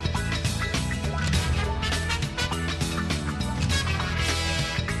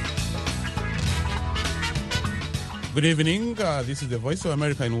Good evening. This is the Voice of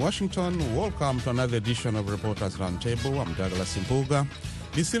America in Washington. Welcome to another edition of Reporters Roundtable. I'm Douglas Mpuga.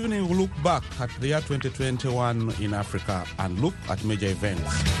 This evening we'll look back at the year 2021 in Africa and look at major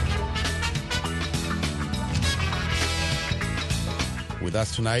events. With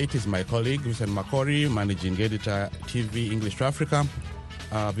us tonight is my colleague, Vincent Makori, Managing Editor, TV English to Africa.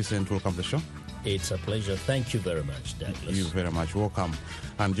 Vincent, welcome to the show. It's a pleasure. Thank you very much, Douglas. You're very much welcome.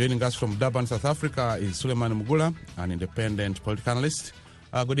 And joining us from Durban, South Africa is Suleiman Mugula, an independent political analyst.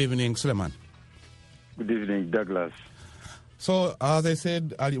 Good evening, Suleiman. Good evening, Douglas. So, as I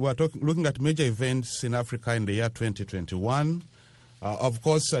said, we're looking at major events in Africa in the year 2021. Of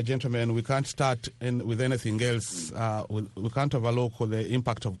course, gentlemen, we can't start with anything else. We can't overlook the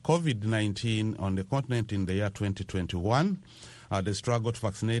impact of COVID-19 on the continent in the year 2021. The struggle to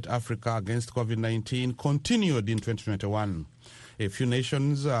vaccinate Africa against COVID-19 continued in 2021. A few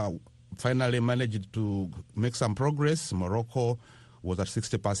nations finally managed to make some progress. Morocco was at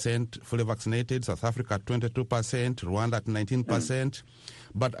 60% fully vaccinated, South Africa at 22%, Rwanda at 19%,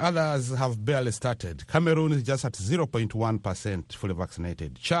 but others have barely started. Cameroon is just at 0.1% fully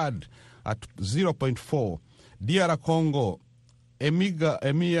vaccinated, Chad at 0.4%, DR Congo,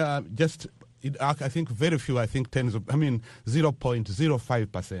 EMEA just, I think very few,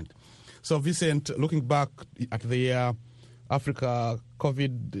 0.05%. So Vincent, looking back at the year, Africa,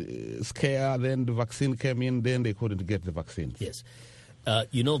 COVID scare, then the vaccine came in, then they couldn't get the vaccine. Yes.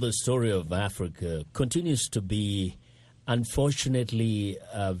 The story of Africa continues to be, unfortunately,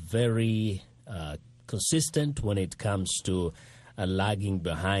 very consistent when it comes to lagging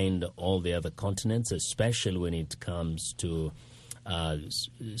behind all the other continents, especially when it comes to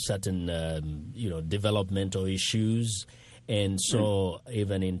certain, developmental issues. And so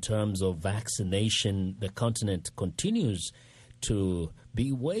even in terms of vaccination, the continent continues to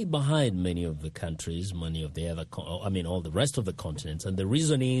be way behind many of the countries, many of the other, all the rest of the continents. And the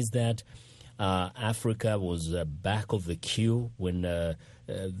reason is that Africa was back of the queue when the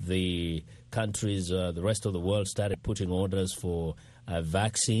countries, the rest of the world started putting orders for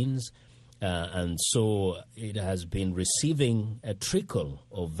vaccines. And so it has been receiving a trickle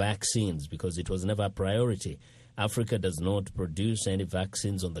of vaccines because it was never a priority. Africa does not produce any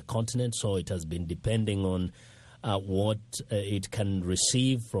vaccines on the continent, so it has been depending on what it can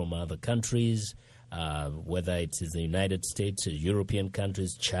receive from other countries, whether it is the United States, European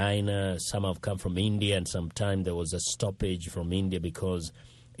countries, China. Some have come from India, and sometime there was a stoppage from India because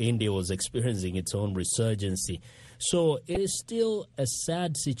India was experiencing its own resurgency. So it is still a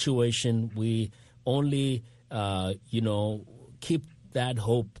sad situation. We only, keep that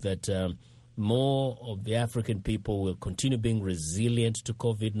hope that more of the African people will continue being resilient to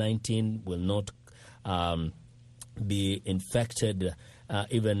COVID-19, will not be infected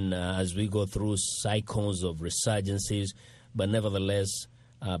even as we go through cycles of resurgencies. But nevertheless,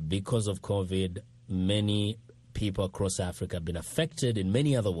 because of COVID, many people across Africa have been affected in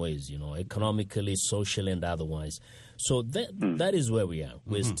many other ways, economically, socially, and otherwise. So that is where we are.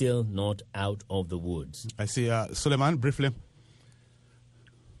 We're still not out of the woods. I see. Suleiman, briefly.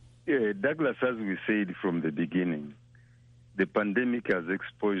 Yeah, Douglas, as we said from the beginning, the pandemic has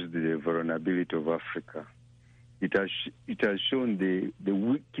exposed the vulnerability of Africa. It has shown the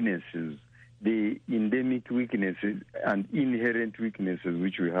weaknesses, the endemic weaknesses and inherent weaknesses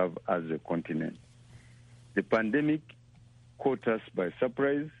which we have as a continent. The pandemic caught us by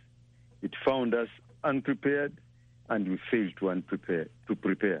surprise. It found us unprepared, and we failed to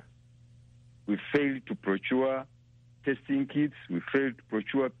prepare. We failed to procure testing kits. We failed to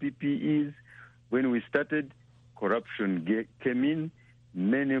procure PPEs. When we started, corruption came in.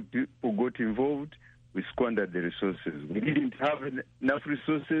 Many people got involved. We squandered the resources. We didn't have enough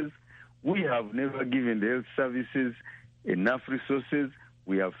resources. We have never given the health services enough resources.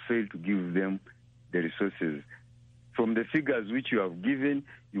 We have failed to give them the resources. From the figures which you have given,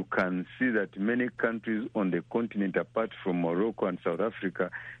 you can see that many countries on the continent, apart from Morocco and South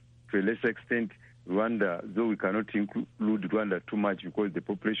Africa, to a lesser extent, Rwanda, though we cannot include Rwanda too much because the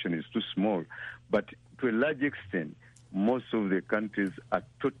population is too small, but to a large extent, most of the countries are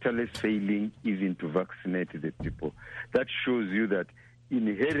totally failing even to vaccinate the people. That shows you that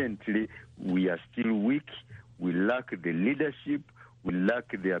inherently we are still weak, we lack the leadership, we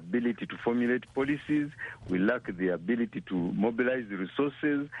lack the ability to formulate policies, we lack the ability to mobilize the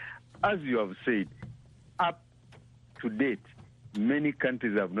resources. As you have said, up to date, many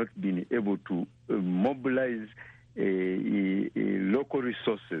countries have not been able to mobilize local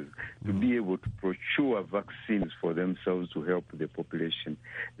resources to be able to procure vaccines for themselves to help the population.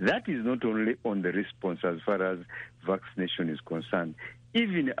 That is not only on the response as far as vaccination is concerned.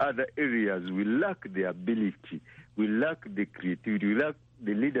 Even in other areas, we lack the ability we lack the creativity, we lack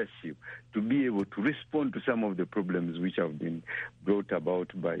the leadership to be able to respond to some of the problems which have been brought about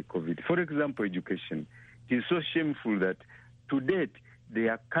by COVID. For example, education. It is so shameful that to date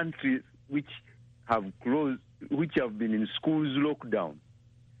there are countries which have closed, which have been in schools locked down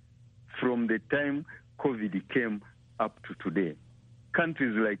from the time COVID came up to today.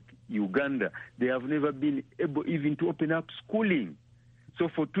 Countries like Uganda, they have never been able even to open up schooling. So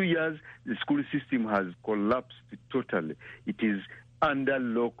for 2 years, the school system has collapsed totally. It is under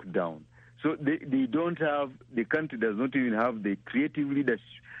lockdown. So they don't have, the country does not even have the creative leadership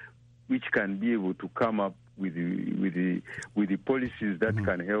which can be able to come up with the policies that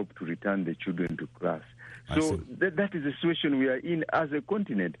can help to return the children to class. So that is the situation we are in as a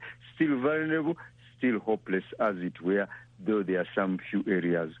continent, still vulnerable, still hopeless as it were, though there are some few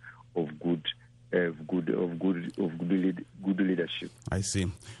areas of good leadership. I see.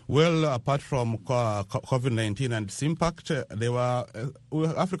 Well, apart from COVID-19 and its impact,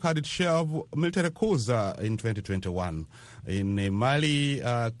 Africa had its share of military coups in 2021. In Mali,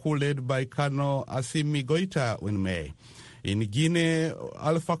 coup led by Colonel Assimi Goïta in May. In Guinea,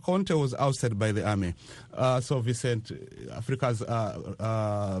 Alpha Conte was ousted by the army. So, Vincent, Africa's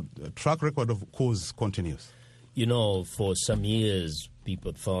track record of coups continues. You know, for some years,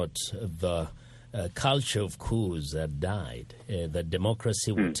 people thought the culture of coups had died, that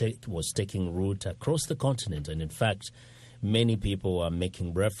democracy was taking root across the continent. And in fact, many people are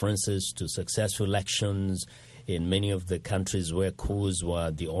making references to successful elections in many of the countries where coups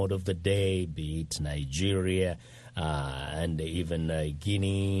were the order of the day, be it Nigeria and even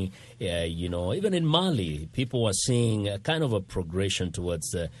Guinea. Even in Mali, people were seeing a kind of a progression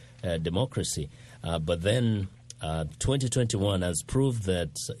towards democracy. But then 2021 has proved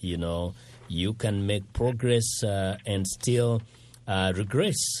that, you can make progress and still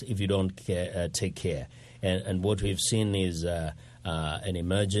regress if you don't take care. And what we've seen is an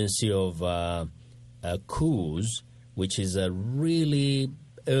emergency of coups, which is a really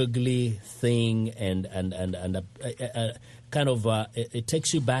ugly thing, and kind of it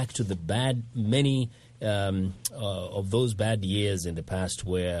takes you back to the many of those bad years in the past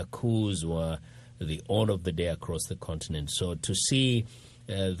where coups were the order of the day across the continent. So to see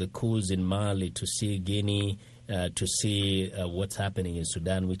the coups in Mali, to see Guinea, to see what's happening in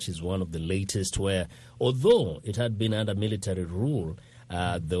Sudan, which is one of the latest, where although it had been under military rule,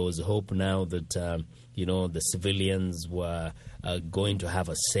 there was hope now that the civilians were going to have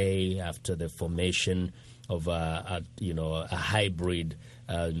a say after the formation of a hybrid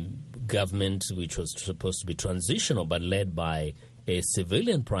government, which was supposed to be transitional but led by a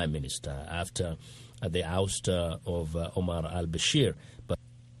civilian prime minister after the ouster of Omar al-Bashir. But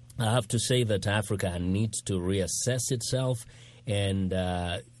I have to say that Africa needs to reassess itself and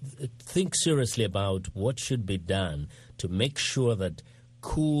think seriously about what should be done to make sure that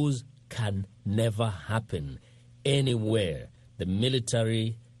coups can never happen anywhere. The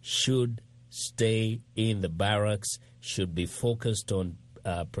military should stay in the barracks, should be focused on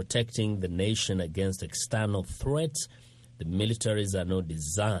protecting the nation against external threats. The militaries are not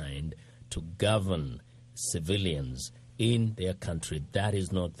designed to govern civilians in their country. That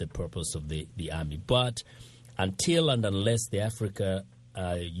is not the purpose of the army. But until and unless the Africa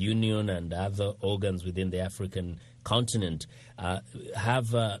Union and other organs within the African continent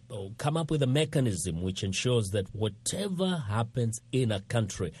have come up with a mechanism which ensures that whatever happens in a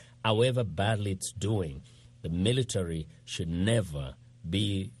country, however badly it's doing, the military should never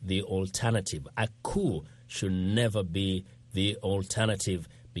be the alternative. A coup should never be the alternative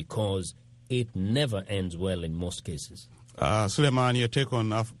because it never ends well in most cases. Suleiman, your take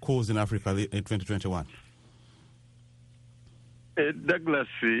on coups in Africa in 2021? Douglas,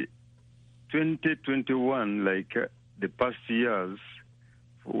 2021, like the past years,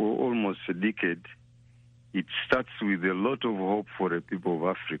 for almost a decade, it starts with a lot of hope for the people of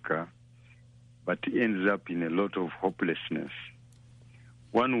Africa, but ends up in a lot of hopelessness.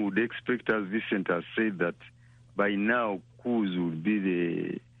 One would expect, as Vincent has said, that by now coups would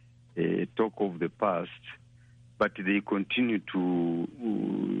be the talk of the past, but they continue to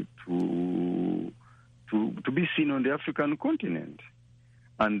be seen on the African continent.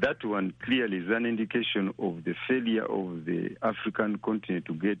 And that one clearly is an indication of the failure of the African continent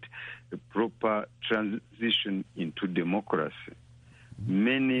to get a proper transition into democracy.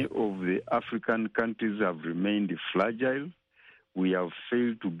 Many of the African countries have remained fragile. We have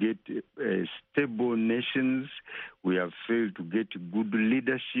failed to get stable nations. We have failed to get good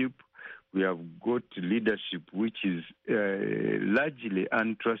leadership. We have got leadership which is largely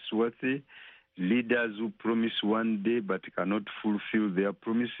untrustworthy. Leaders who promise one day but cannot fulfill their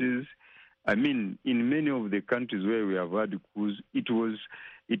promises. I mean, in many of the countries where we have had coups, it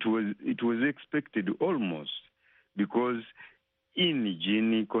was expected almost, because in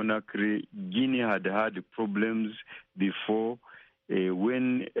Guinea, Conakry, Guinea had problems before.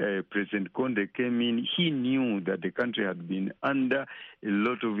 When President Conde came in, he knew that the country had been under a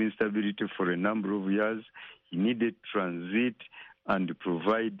lot of instability for a number of years. He needed transit and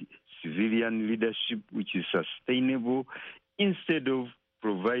provide civilian leadership which is sustainable. Instead of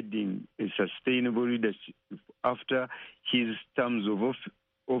providing a sustainable leadership after his terms of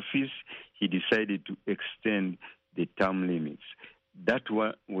office, he decided to extend the term limits. That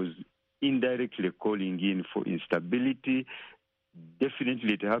one was indirectly calling in for instability.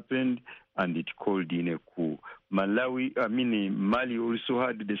 Definitely it happened, and it called in a coup. Mali also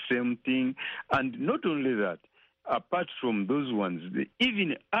had the same thing. And not only that, apart from those ones,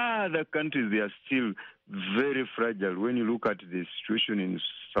 even other countries, they are still very fragile. When you look at the situation in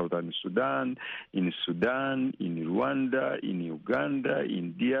Southern Sudan, in Rwanda, in Uganda,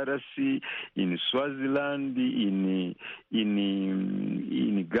 in DRC, in Swaziland, in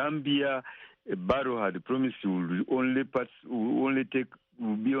Gambia, Barrow had promised he will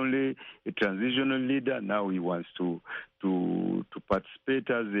be only a transitional leader. Now he wants to participate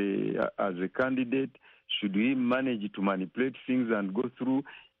as a candidate. Should we manage to manipulate things and go through,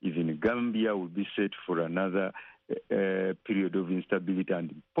 even Gambia will be set for another period of instability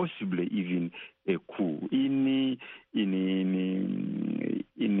and possibly even a coup. In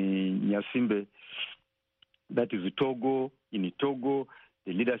Nyasimbe, that is Togo. In Togo,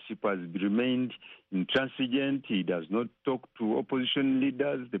 the leadership has remained intransigent. He does not talk to opposition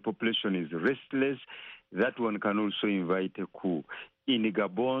leaders. The population is restless. That one can also invite a coup. In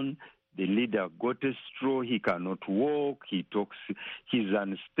Gabon, the leader got a straw. He cannot walk. He talks. He's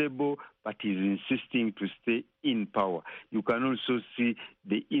unstable, but he's insisting to stay in power. You can also see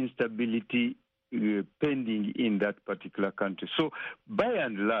the instability pending in that particular country. So, by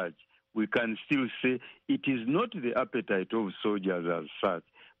and large, we can still say it is not the appetite of soldiers as such,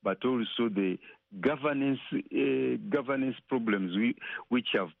 but also the governance problems which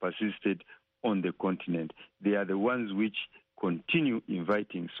have persisted on the continent. They are the ones which continue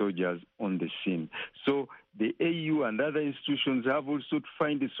inviting soldiers on the scene. So the AU and other institutions have also to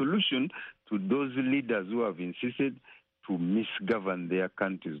find a solution to those leaders who have insisted to misgovern their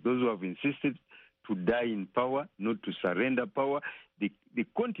countries, those who have insisted to die in power, not to surrender power. The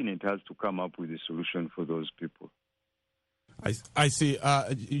continent has to come up with a solution for those people. I see.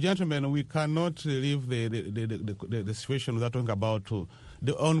 Gentlemen, we cannot leave the situation without talking about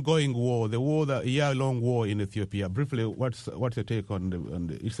the ongoing war, the year-long war in Ethiopia. Briefly, what's your take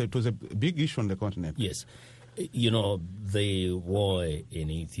on it was a big issue on the continent. Yes. You know, the war in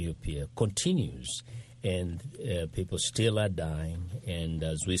Ethiopia continues, and people still are dying. And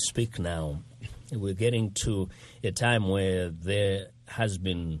as we speak now, we're getting to a time where there has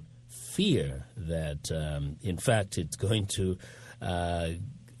been fear that, in fact, it's going to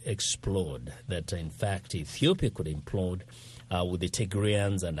explode, that, in fact, Ethiopia could implode with the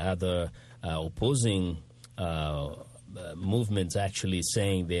Tigrayans and other opposing movements actually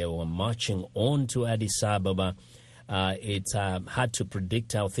saying they were marching on to Addis Ababa. It's hard to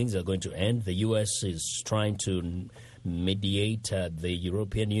predict how things are going to end. The U.S. is trying to mediate. The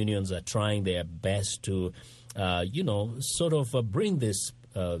European Unions are trying their best to, sort of bring this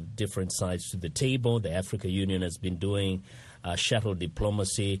different sides to the table. The African Union has been doing shuttle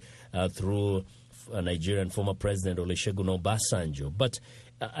diplomacy through Nigerian former President Olusegun Obasanjo. But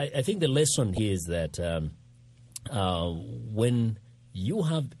I think the lesson here is that when you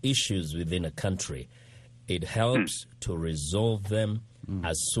have issues within a country, it helps to resolve them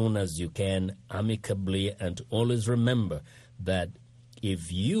as soon as you can, amicably, and always remember that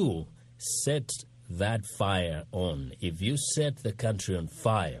if you set that fire on, if you set the country on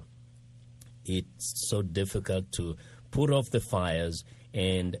fire, it's so difficult to put off the fires,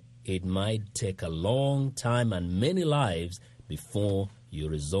 and it might take a long time and many lives before you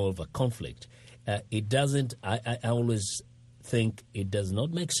resolve a conflict. It doesn't, I always think it does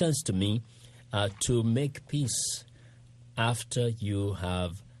not make sense to me to make peace after you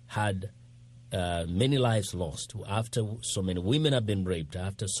have had many lives lost, after so many women have been raped,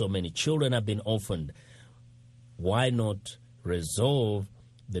 after so many children have been orphaned. Why not resolve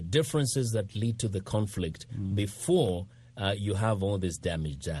the differences that lead to the conflict before you have all this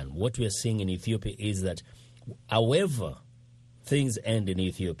damage done? What we are seeing in Ethiopia is that however things end in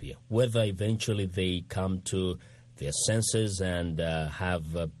Ethiopia, whether eventually they come to their senses and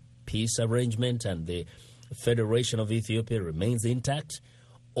have a peace arrangement and the Federation of Ethiopia remains intact,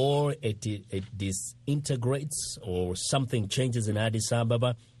 or it disintegrates or something changes in Addis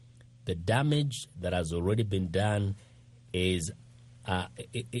Ababa, the damage that has already been done is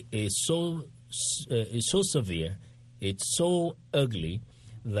so severe, it's so ugly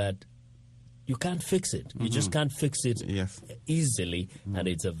that you can't fix it. You just can't fix it easily, and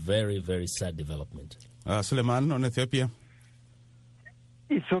it's a very, very sad development. Suleiman, on Ethiopia?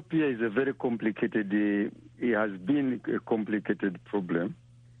 Ethiopia is a very complicated, it has been a complicated problem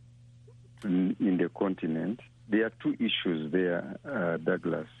in the continent. There are two issues there,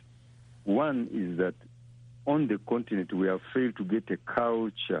 Douglas. One is that on the continent we have failed to get a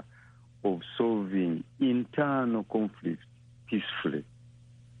culture of solving internal conflicts peacefully.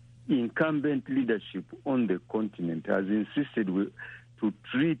 Incumbent leadership on the continent has insisted to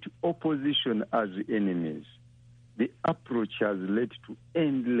treat opposition as enemies. The approach has led to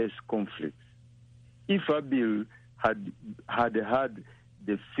endless conflicts. If Abiy had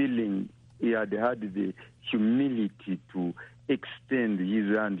the feeling, he had the humility to extend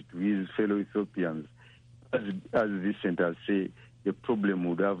his hand to his fellow Ethiopians, as Vincent has said, the problem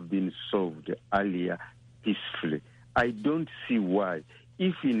would have been solved earlier peacefully. I don't see why.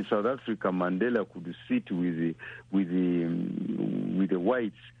 If in South Africa Mandela could sit with the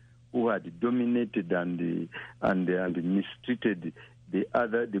whites who had dominated and mistreated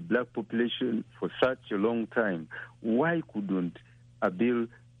the black population for such a long time, why couldn't Abiy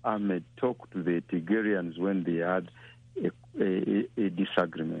Ahmed talk to the Tigrayans when they had a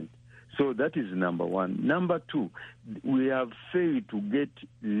disagreement? So that is number one. Number two, we have failed to get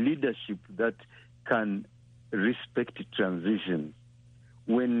leadership that can respect transition.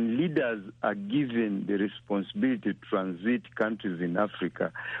 When leaders are given the responsibility to transit countries in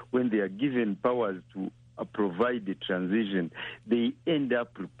Africa, when they are given powers to provide the transition, they end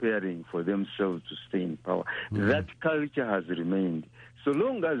up preparing for themselves to stay in power. That culture has remained. So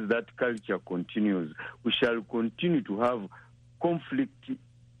long as that culture continues, we shall continue to have conflict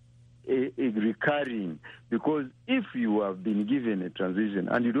recurring, because if you have been given a transition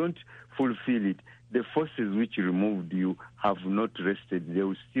and you don't fulfill it, the forces which removed you have not rested. They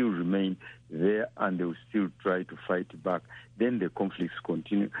will still remain there and they will still try to fight back. Then the conflicts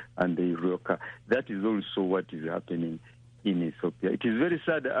continue and they reoccur. That is also what is happening in Ethiopia. It is very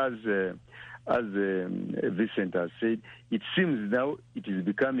sad, as Vincent has said. It seems now it is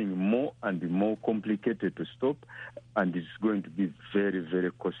becoming more and more complicated to stop, and it's going to be very,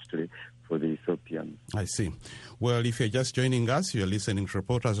 very costly for the Ethiopians. I see. Well, if you're just joining us, you're listening to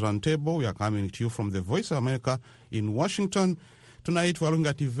Reporters Roundtable. We are coming to you from the Voice of America in Washington. Tonight, we're looking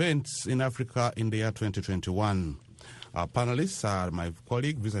at events in Africa in the year 2021. Our panelists are my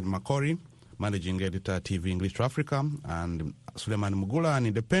colleague, Vincent Makori, Managing Editor, TV English to Africa, and Suleiman Mugula, an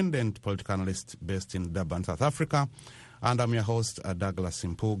independent political analyst based in Durban, South Africa. And I'm your host, Douglas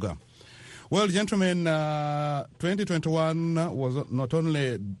Mpuga. Well, gentlemen, 2021 was not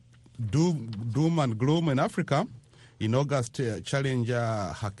only doom and gloom in Africa. In August,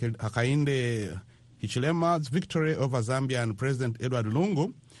 challenger Hakainde Hichilema's victory over Zambia and President Edward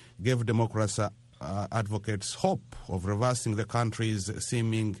Lungu gave democracy advocates hope of reversing the country's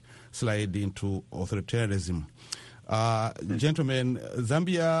seeming slide into authoritarianism. Gentlemen,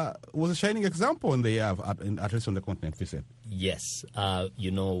 Zambia was a shining example in the year, at least on the continent, we said. Yes.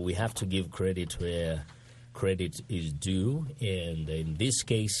 We have to give credit where credit is due. And in this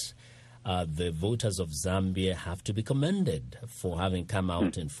case, the voters of Zambia have to be commended for having come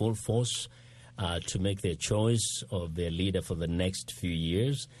out in full force to make their choice of their leader for the next few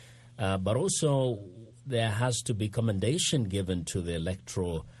years. But also, there has to be commendation given to the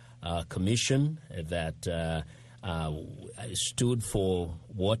Electoral Commission that stood for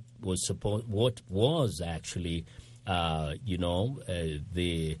what was actually,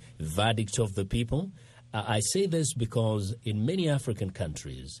 the verdict of the people. I say this because in many African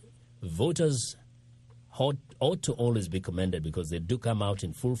countries, voters ought to always be commended because they do come out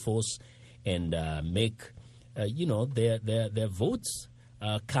in full force and make, their votes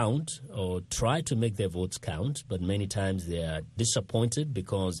count, or try to make their votes count. But many times they are disappointed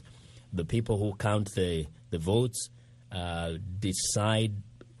because the people who count the votes decide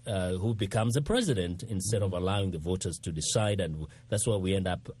who becomes the president instead of allowing the voters to decide. And that's why we end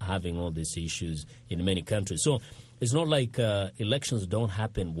up having all these issues in many countries. So it's not like elections don't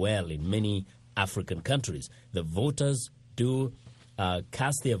happen well in many African countries. The voters do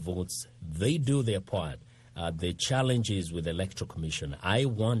cast their votes. They do their part. The challenge is with the Electoral Commission. I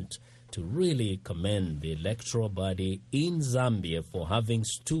want to really commend the electoral body in Zambia for having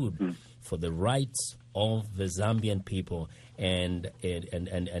stood for the rights of the Zambian people and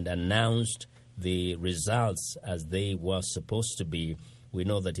announced the results as they were supposed to be We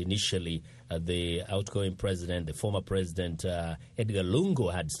know that initially the outgoing president, the former president, Edgar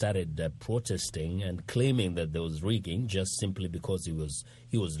Lungu, had started protesting and claiming that there was rigging just simply because he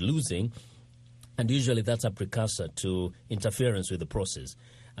was losing. And usually that's a precursor to interference with the process.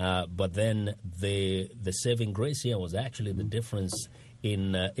 But then the saving grace here was actually the difference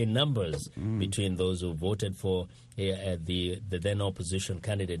in numbers between those who voted for the then opposition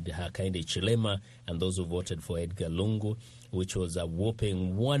candidate Hakainde Hichilema and those who voted for Edgar Lungu, which was a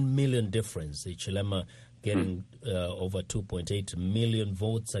whopping 1 million difference. Hichilema getting over 2.8 million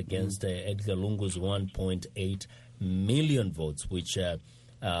votes against Edgar Lungu's 1.8 million votes, which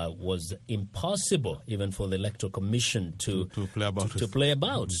was impossible even for the Electoral Commission to play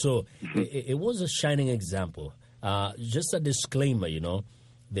about. So it was a shining example. Just a disclaimer,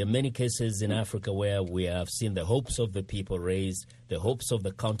 there are many cases in Africa where we have seen the hopes of the people raised, the hopes of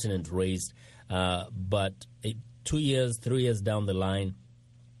the continent raised, but 2 years, 3 years down the line,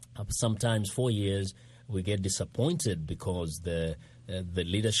 sometimes 4 years, we get disappointed because the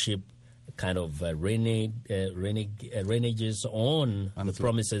leadership kind of reneges on the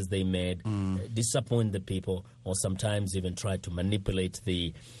promises they made, disappoint the people, or sometimes even try to manipulate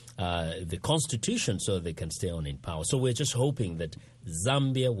the constitution so they can stay on in power. So we're just hoping that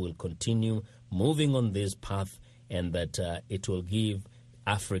Zambia will continue moving on this path and that it will give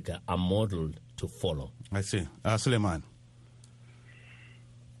Africa a model to follow. I see. Suleiman.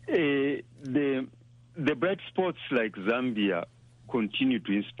 The bright spots like Zambia continue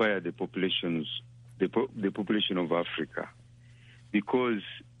to inspire the population of Africa, because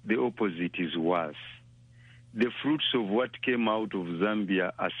the opposite is worse. The fruits of what came out of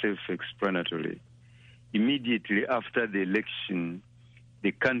Zambia are self-explanatory. Immediately after the election,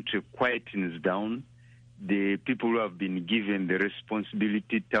 the country quietens down. The people who have been given the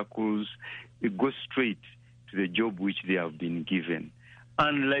responsibility tackles, it goes straight to the job which they have been given.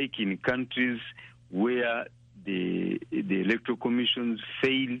 Unlike in countries where the electoral commissions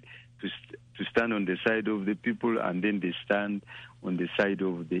fail to stand on the side of the people and then they stand on the side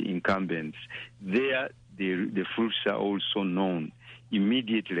of the incumbents. There, the fruits are also known.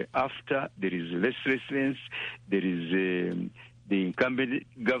 Immediately after, there is less resistance. There is the incumbent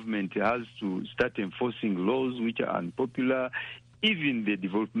government has to start enforcing laws which are unpopular. Even the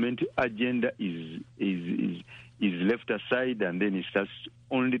development agenda is left aside, and then it starts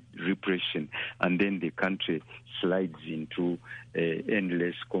only repression, and then the country slides into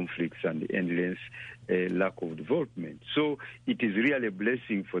endless conflicts and endless lack of development. So it is really a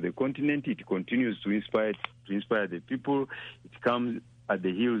blessing for the continent. It continues to inspire the people. It comes at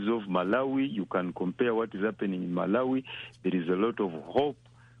the heels of Malawi. You can compare what is happening in Malawi. There is a lot of hope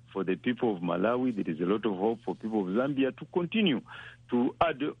for the people of Malawi. There is a lot of hope for people of Zambia to continue to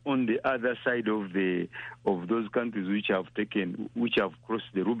add on the other side of those countries which have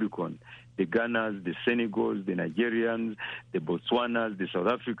crossed the Rubicon. The Ghanas, the Senegals, the Nigerians, the Botswanas, the South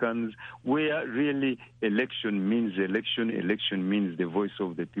Africans, where really election means the voice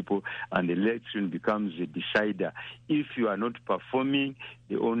of the people, and election becomes a decider. If you are not performing,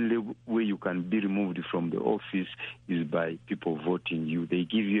 the only way you can be removed from the office is by people voting you. They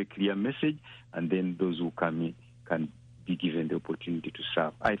give you a clear message, and then those who come in can be given the opportunity to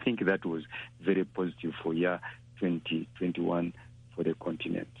serve. I think that was very positive for year 2021 for the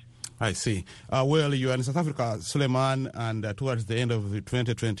continent. I see. Well, you are in South Africa, Suleiman, and towards the end of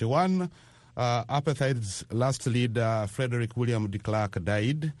 2021, apartheid's last leader, Frederick William de Klerk,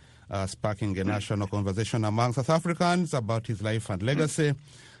 died, sparking a national conversation among South Africans about his life and legacy.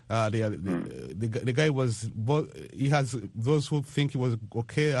 The guy was he has those who think he was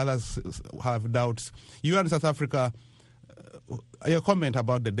okay, others have doubts. You are in South Africa. Your comment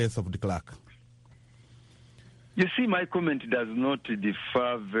about the death of de Klerk? You see, my comment does not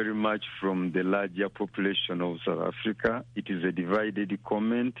differ very much from the larger population of South Africa. It is a divided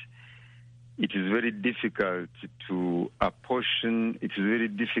comment. It is very difficult to apportion. It is very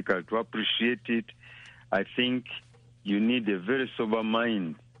difficult to appreciate it. I think you need a very sober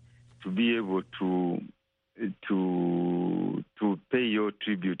mind to be able to pay your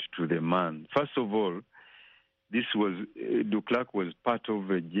tribute to the man. First of all, de Klerk was part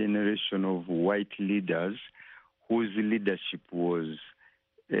of a generation of white leaders whose leadership was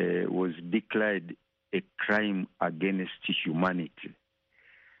declared a crime against humanity.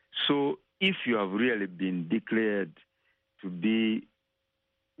 So if you have really been declared to be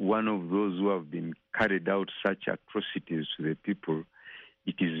one of those who have been carried out such atrocities to the people,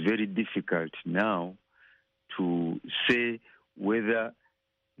 it is very difficult now to say whether,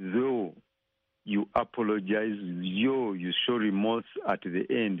 though you apologize, though you show remorse at the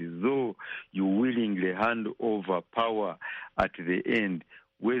end, though you willingly hand over power at the end,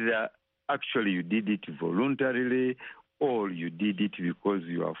 whether actually you did it voluntarily or you did it because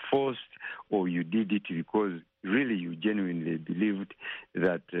you are forced, or you did it because really you genuinely believed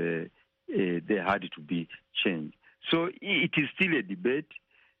that there had to be change. So it is still a debate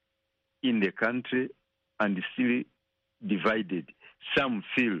in the country and still divided. Some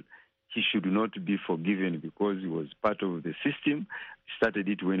feel he should not be forgiven because he was part of the system. He started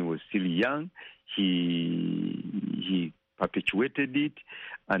it when he was still young. He perpetuated it,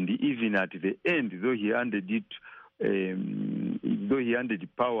 and even at the end, though he handed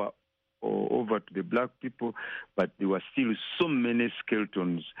power over to the black people, but there were still so many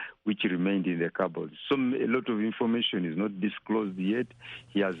skeletons which remained in the cupboard. A lot of information is not disclosed yet.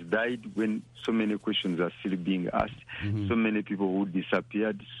 He has died when so many questions are still being asked. Mm-hmm. So many people who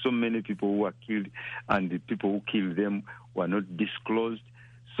disappeared, so many people who were killed, and the people who killed them were not disclosed.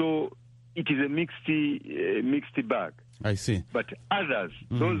 So it is a mixed bag. I see. But others,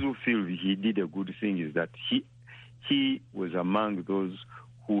 those who feel he did a good thing, is that he was among those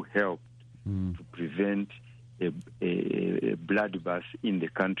who helped to prevent a bloodbath in the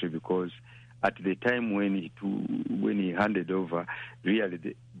country, because at the time when he handed over,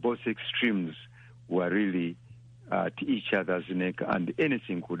 really both extremes were really at each other's neck, and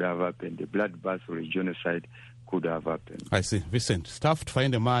anything could have happened. A bloodbath or a genocide could have happened. I see. Vincent, it's tough to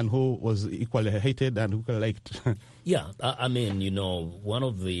find a man who was equally hated and equally liked. Yeah, I mean, one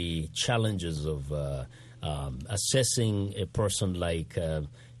of the challenges of assessing a person like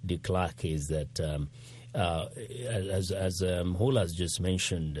de Klerk is that, as Mhula has just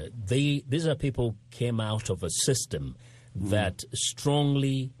mentioned, these are people who came out of a system that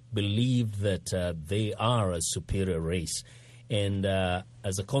strongly believe that they are a superior race, and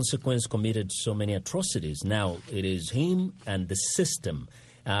as a consequence committed so many atrocities. Now it is him and the system.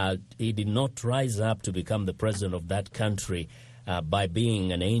 He did not rise up to become the president of that country by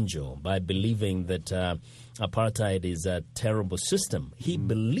being an angel, by believing that apartheid is a terrible system. He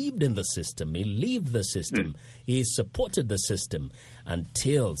believed in the system. He lived the system. He supported the system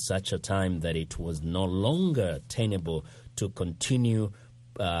until such a time that it was no longer tenable to continue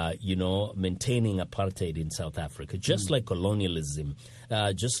maintaining apartheid in South Africa, just like colonialism,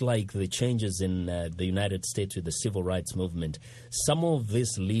 just like the changes in the United States with the civil rights movement. Some of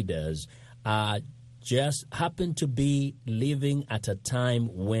these leaders just happen to be living at a time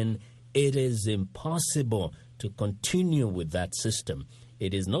when it is impossible to continue with that system.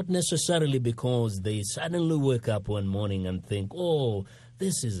 It is not necessarily because they suddenly wake up one morning and think, oh,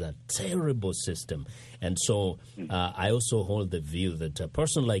 this is a terrible system. And so I also hold the view that a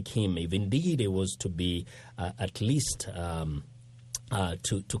person like him, if indeed it was to be at least to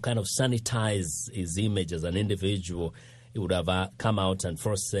kind of sanitize his image as an individual, he would have come out and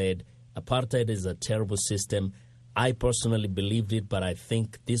first said, apartheid is a terrible system. I personally believed it, but I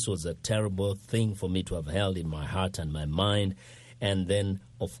think this was a terrible thing for me to have held in my heart and my mind. And then,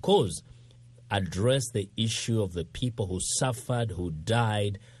 of course, address the issue of the people who suffered, who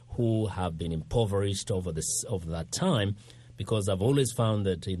died, who have been impoverished over that time, because I've always found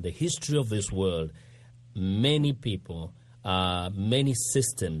that in the history of this world, many people, many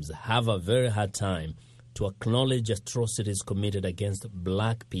systems have a very hard time to acknowledge atrocities committed against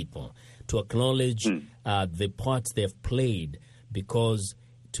black people, to acknowledge the parts they've played, because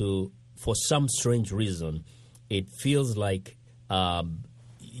for some strange reason, it feels like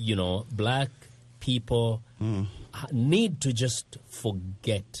black people need to just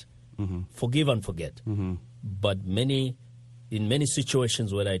forget, forgive and forget. But in many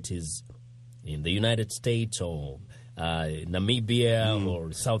situations, whether it is in the United States or Namibia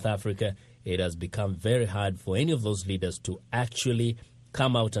or South Africa, it has become very hard for any of those leaders to actually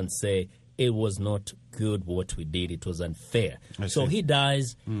come out and say, it was not good what we did, it was unfair. So he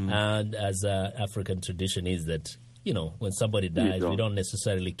dies, and as African tradition is that, when somebody dies, we don't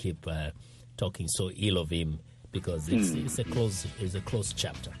necessarily keep talking so ill of him, because it's a closed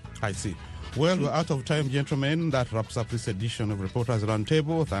chapter. I see. Well, we're out of time, gentlemen. That wraps up this edition of Reporters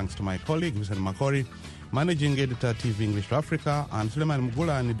Roundtable. Thanks to my colleague, Vincent Makori, Managing Editor, TV English to Africa, and Suleiman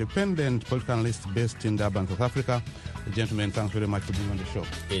Mugula, an independent political analyst based in Durban, South Africa. Gentlemen, thanks very much for being on the show.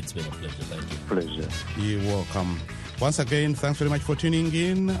 It's been a pleasure. Thank you. Pleasure. You're welcome. Once again, thanks very much for tuning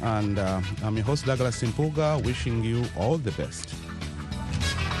in. And I'm your host, Douglas Mpuga, wishing you all the best.